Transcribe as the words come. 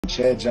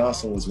Chad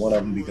Johnson was one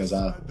of them because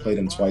I played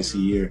him twice a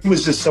year. He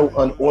was just so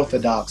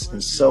unorthodox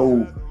and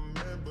so,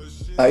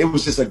 it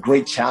was just a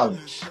great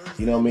challenge.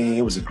 You know what I mean?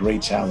 It was a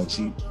great challenge.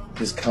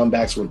 His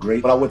comebacks were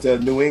great. When I went to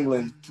New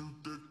England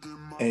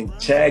and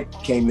Chad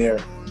came there,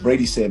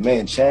 Brady said,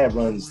 man, Chad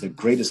runs the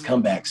greatest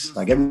comebacks.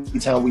 Like every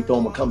time we throw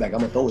him a comeback, I'm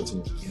gonna throw it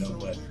to him, you know,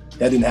 but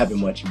that didn't happen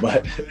much.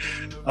 But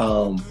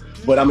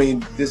I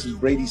mean, this is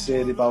Brady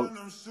said about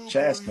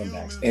Chad's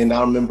comebacks. And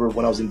I remember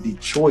when I was in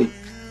Detroit,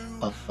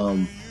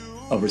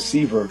 a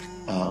receiver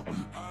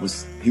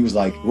he was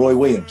like Roy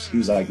Williams. He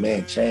was like,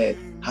 man, Chad,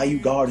 how you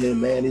guard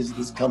him, man? His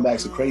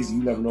comebacks are crazy.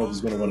 You never know if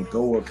he's gonna want to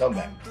go or come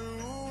back.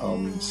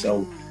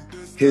 So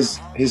his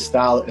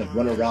style of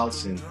running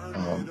routes and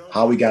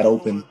how he got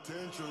open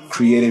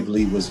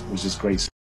creatively was just great.